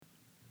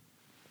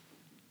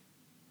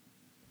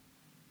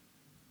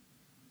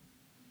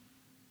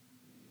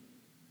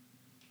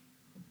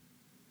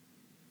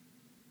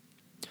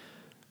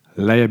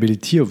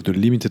Liability of the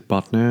Limited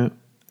Partner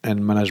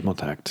and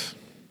Management Act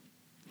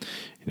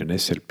in an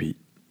SLP.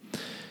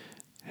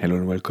 Hello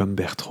and welcome,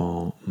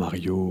 Bertrand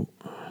Mario,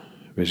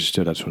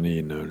 registered attorney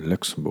in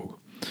Luxembourg.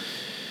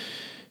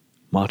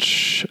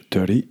 March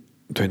 30,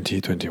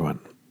 2021.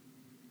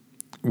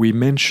 We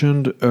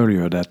mentioned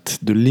earlier that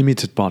the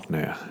limited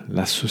partner,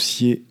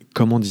 l'associé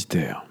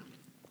commanditaire,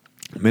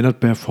 may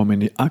not perform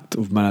any act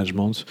of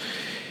management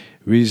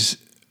with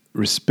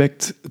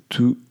respect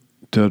to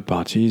third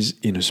parties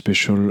in a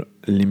special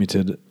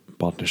limited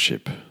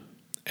partnership,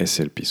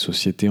 SLP,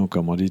 Société en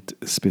commandite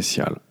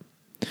spéciale.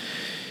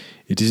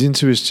 It is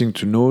interesting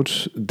to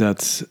note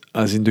that,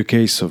 as in the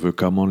case of a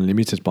common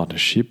limited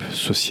partnership,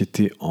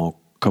 Société en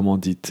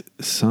commandite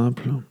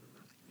simple,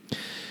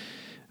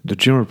 the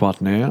general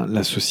partner,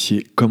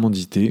 l'associé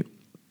commandité,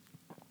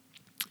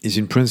 is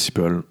in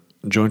principle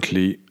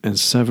jointly and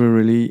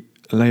severally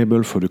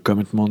liable for the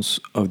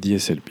commitments of the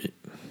SLP.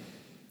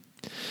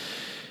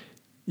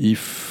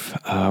 If,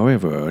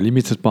 however, a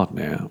limited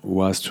partner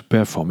was to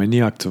perform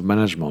any act of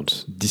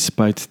management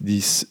despite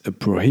this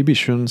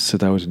prohibition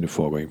set out in the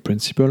foregoing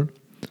principle,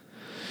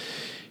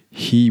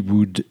 he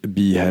would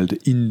be held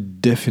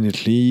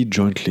indefinitely,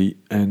 jointly,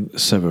 and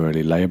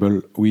severally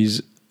liable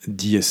with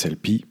the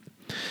SLP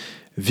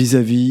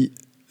vis-à-vis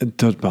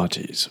third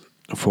parties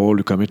for all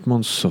the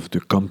commitments of the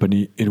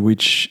company in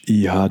which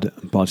he had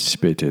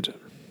participated.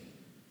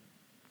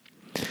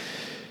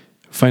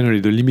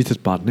 Finally, the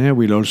limited partner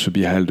will also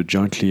be held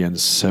jointly and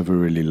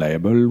severally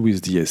liable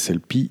with the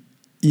SLP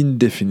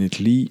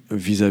indefinitely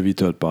vis-à-vis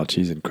third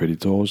parties and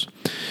creditors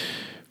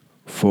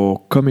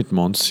for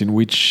commitments in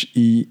which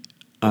he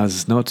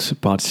has not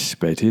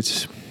participated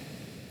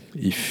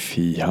if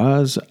he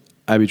has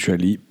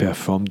habitually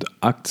performed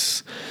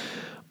acts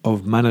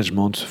of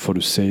management for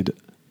the said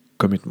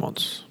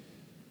commitments.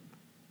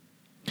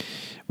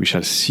 We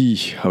shall see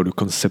how the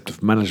concept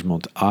of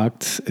management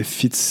act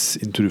fits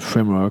into the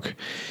framework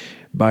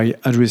by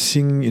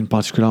addressing in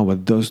particular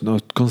what does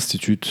not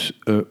constitute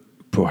a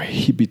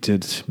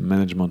prohibited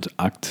management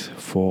act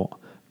for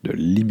the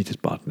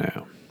limited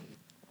partner.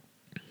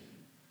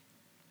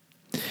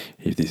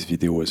 If this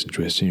video was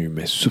interesting, you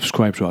may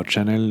subscribe to our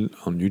channel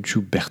on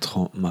YouTube,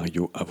 Bertrand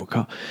Mario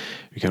Avocat.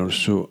 You can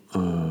also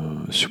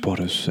support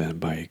us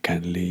by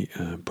kindly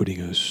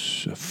putting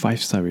us a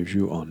 5-star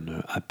review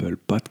on Apple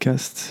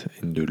Podcasts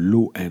in the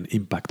Law and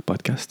Impact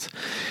Podcast.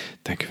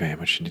 Thank you very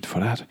much indeed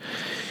for that.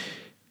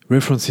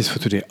 References for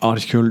today,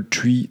 Article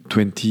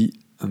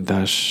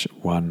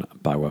 320-1,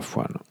 Paragraph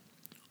 1.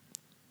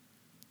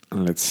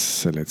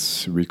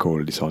 Let's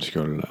recall this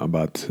article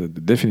about the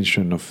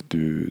definition of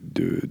the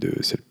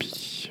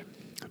SLP.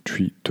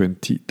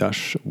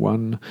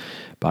 320-1,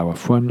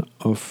 Paragraph 1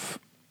 of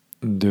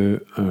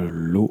the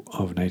Law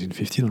of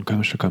 1915 on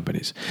Commercial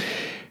Companies.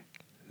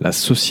 La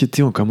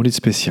société en commandite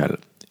spéciale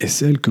est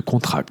celle que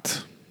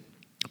contracte,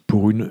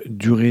 pour une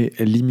durée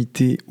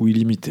limitée ou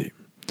illimitée,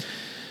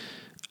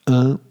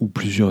 un ou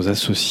plusieurs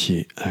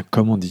associés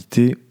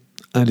commandités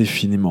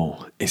indéfiniment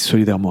et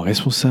solidairement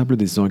responsables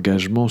des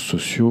engagements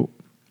sociaux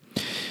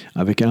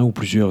avec un ou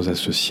plusieurs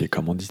associés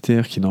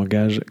commanditaires qui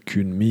n'engagent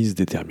qu'une mise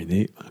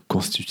déterminée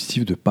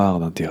constitutive de parts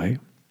d'intérêt,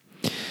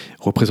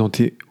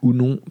 représentées ou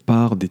non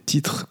par des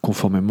titres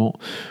conformément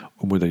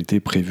aux modalités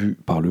prévues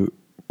par le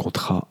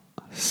contrat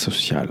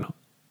social.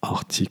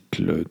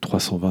 Article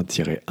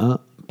 320-1,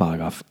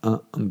 paragraphe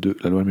 1 de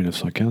la loi de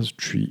 1915,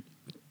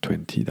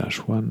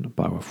 320-1,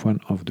 paragraph 1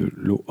 of the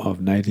Law of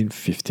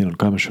 1915 on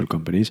Commercial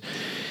Companies.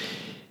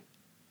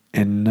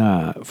 And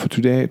for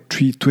today,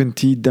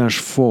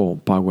 320-4,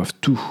 paragraph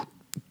 2.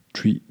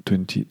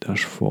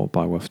 320-4,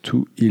 paragraph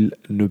 2. Il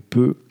ne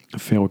peut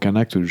faire aucun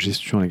acte de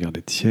gestion à l'égard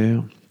des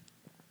tiers.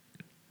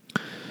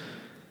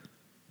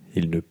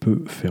 Il ne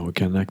peut faire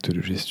aucun acte de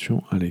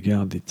gestion à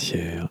l'égard des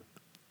tiers.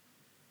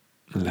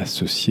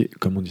 L'associé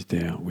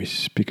commanditaire. We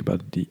speak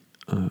about the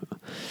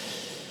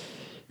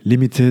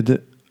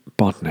limited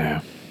partner.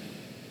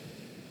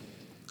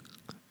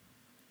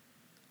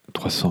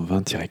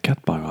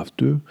 320-4, paragraphe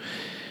 2.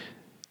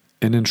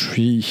 And then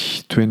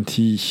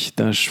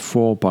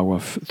 320-4,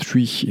 paragraph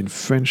 3 in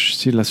French,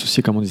 si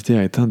l'associé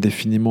commanditaire est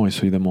indéfiniment et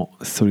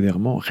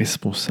solidairement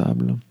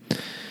responsable,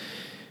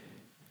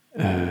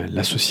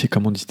 l'associé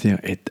commanditaire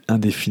est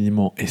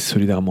indéfiniment et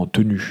solidairement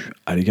tenu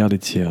à l'égard des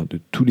tiers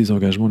de tous les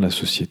engagements de la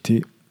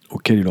société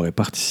auxquels il aurait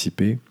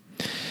participé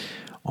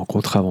en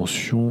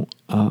contravention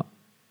à...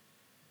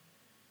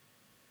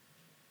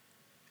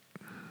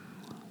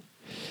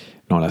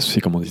 Non, l'associé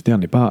commanditaire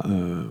n'est pas...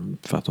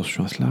 Faites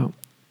attention à cela,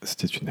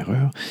 c'était une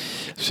erreur.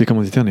 L'associé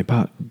commanditaire n'est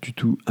pas du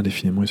tout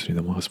indéfiniment et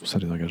solidairement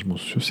responsable des engagements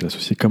sociaux, c'est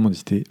l'associé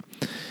commandité.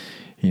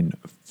 In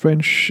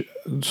French,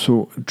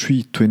 so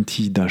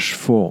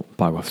 320-4,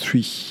 paragraph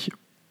 3,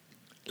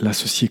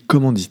 l'associé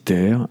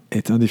commanditaire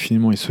est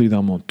indéfiniment et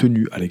solidairement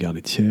tenu à l'égard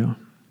des tiers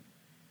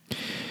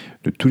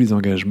de tous les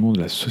engagements de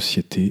la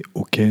société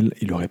auxquels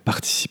il aurait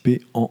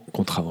participé en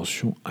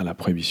contravention à la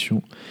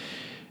prohibition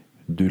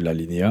de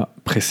l'alinéa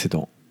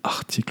précédent.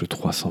 Article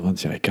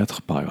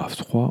 320-4, paragraphe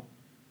 3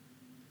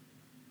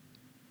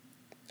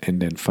 And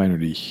then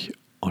finally,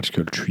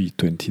 Article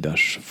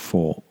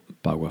 320-4,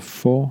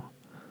 paragraph 4.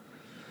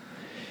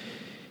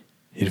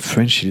 In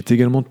French, il est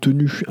également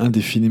tenu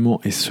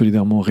indéfiniment et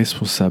solidairement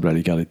responsable à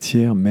l'égard des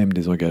tiers, même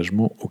des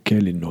engagements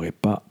auxquels il n'aurait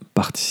pas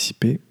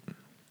participé,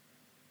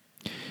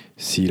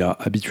 s'il a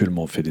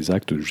habituellement fait des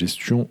actes de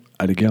gestion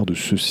à l'égard de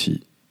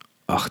ceux-ci.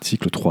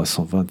 Article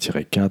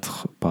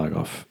 320-4,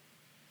 paragraphe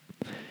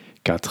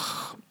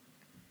 4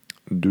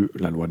 de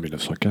la loi de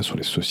 1915 sur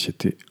les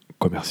sociétés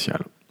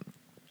commerciales.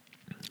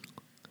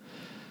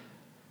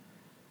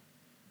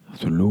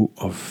 The Law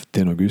of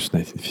 10 August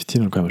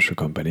 1915 on Commercial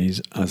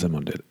Companies as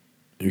amended.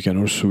 You can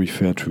also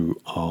refer to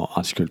our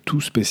Article 2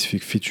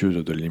 specific features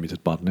of the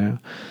limited partner.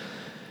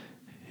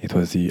 It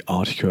was the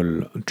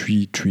Article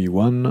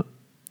 331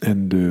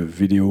 and the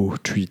video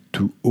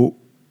 320,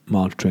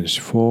 March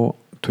 24,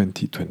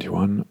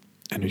 2021.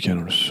 And you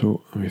can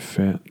also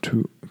refer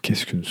to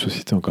Qu'est-ce qu'une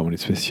société en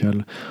commandite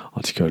spéciale,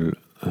 Article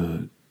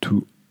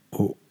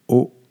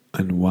 200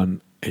 and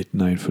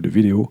 189 for the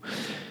video,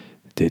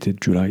 dated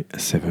July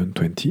 7,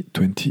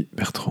 2020.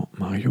 Bertrand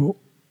Mario.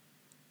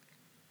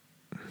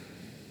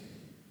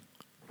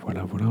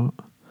 Voilà.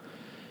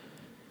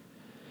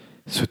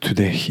 So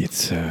today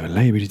it's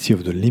liability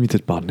of the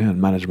Limited Partner and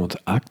Management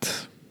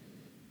Act.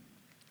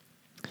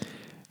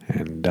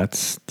 And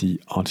that's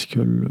the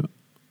article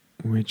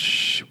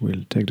which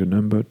will take the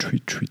number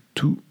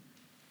 332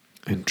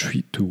 and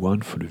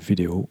 321 for the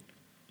video.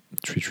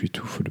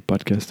 332 for the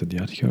podcast and the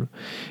article,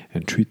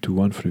 and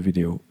 321 for the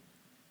video.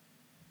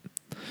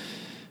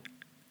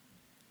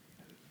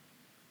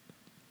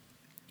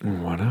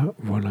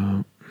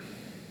 Voilà.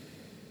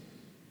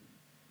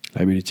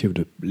 Liability of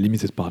the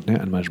Limited Partner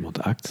and Management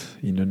Act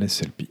in an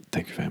SLP.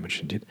 Thank you very much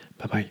indeed.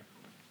 Bye-bye.